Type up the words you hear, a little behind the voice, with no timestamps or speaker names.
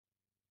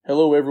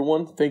Hello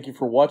everyone, thank you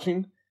for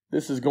watching.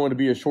 This is going to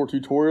be a short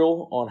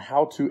tutorial on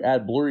how to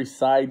add blurry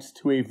sides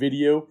to a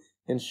video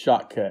in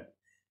Shotcut.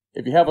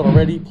 If you haven't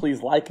already,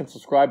 please like and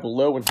subscribe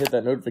below and hit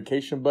that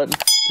notification button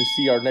to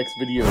see our next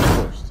video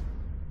first.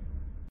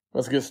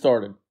 Let's get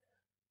started.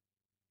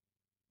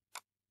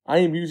 I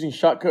am using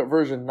Shotcut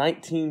version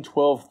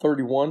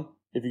 19.12.31.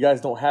 If you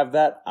guys don't have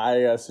that,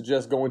 I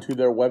suggest going to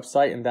their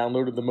website and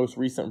downloading the most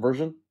recent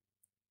version.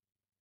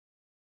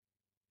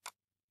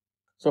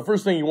 So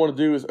first thing you want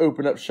to do is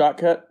open up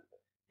Shotcut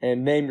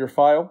and name your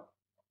file.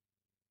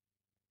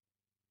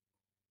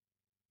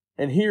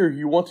 And here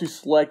you want to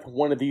select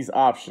one of these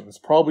options,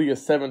 probably a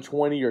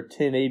 720 or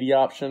 1080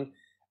 option.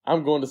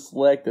 I'm going to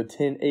select the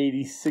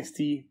 1080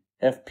 60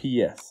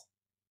 FPS.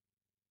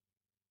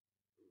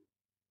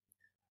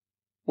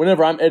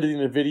 Whenever I'm editing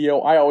the video,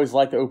 I always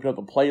like to open up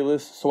the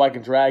playlist so I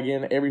can drag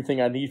in everything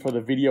I need for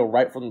the video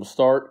right from the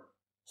start.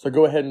 So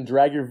go ahead and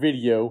drag your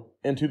video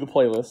into the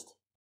playlist.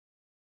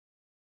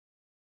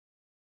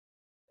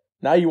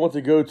 Now you want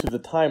to go to the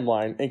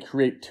timeline and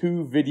create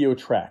two video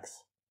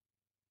tracks.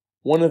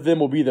 One of them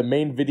will be the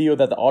main video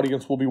that the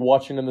audience will be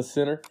watching in the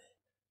center,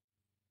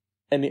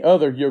 and the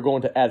other you're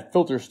going to add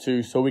filters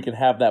to so we can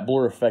have that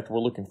blur effect we're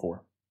looking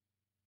for.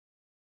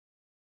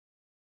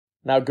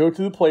 Now go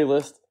to the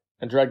playlist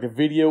and drag the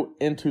video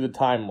into the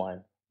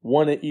timeline,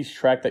 one at each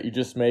track that you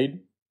just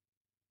made.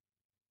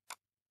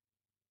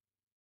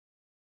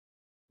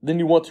 Then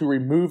you want to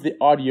remove the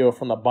audio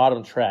from the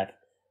bottom track,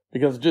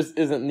 because it just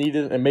isn't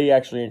needed and may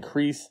actually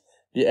increase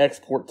the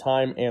export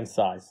time and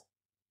size.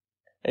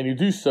 And you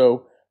do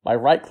so by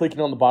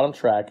right-clicking on the bottom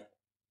track,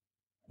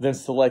 then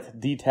select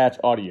Detach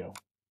Audio.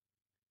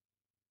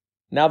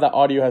 Now that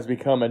audio has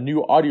become a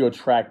new audio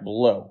track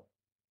below.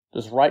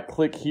 Just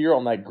right-click here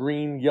on that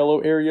green-yellow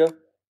area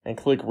and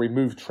click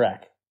Remove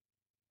Track.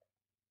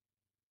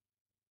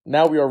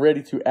 Now we are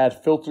ready to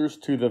add filters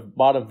to the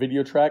bottom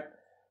video track,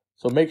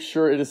 so make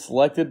sure it is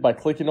selected by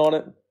clicking on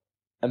it,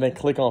 and then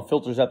click on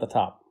Filters at the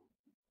top.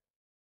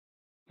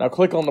 Now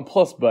click on the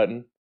plus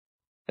button,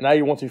 and now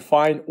you want to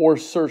find or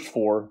search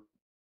for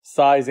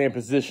size and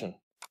position,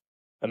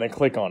 and then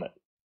click on it.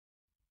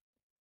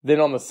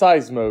 Then on the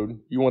size mode,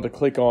 you want to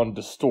click on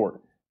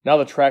Distort. Now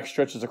the track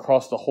stretches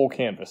across the whole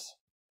canvas.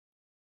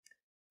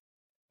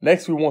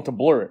 Next we want to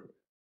blur it.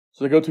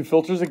 So go to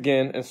Filters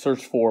again and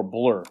search for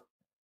Blur.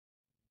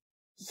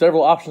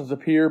 Several options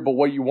appear, but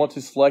what you want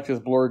to select is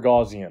Blur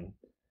Gaussian.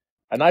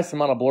 A nice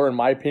amount of blur in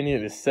my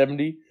opinion is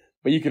 70,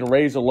 but you can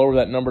raise or lower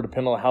that number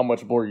depending on how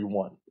much blur you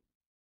want.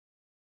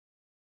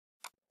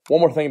 One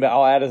more thing that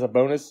I'll add as a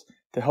bonus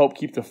to help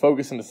keep the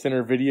focus in the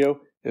center video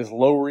is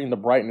lowering the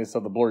brightness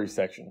of the blurry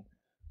section.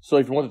 So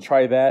if you want to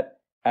try that,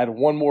 add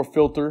one more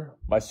filter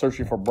by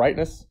searching for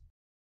brightness.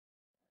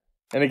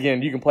 And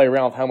again, you can play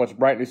around with how much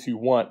brightness you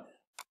want,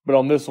 but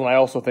on this one I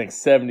also think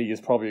 70 is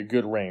probably a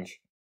good range.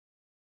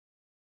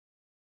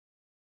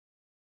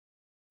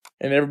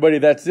 And everybody,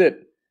 that's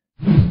it.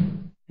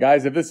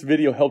 Guys, if this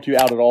video helped you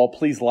out at all,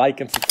 please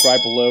like and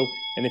subscribe below.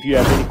 And if you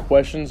have any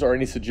questions or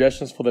any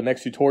suggestions for the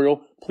next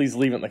tutorial, please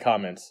leave it in the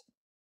comments.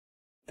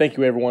 Thank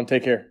you everyone,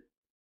 take care.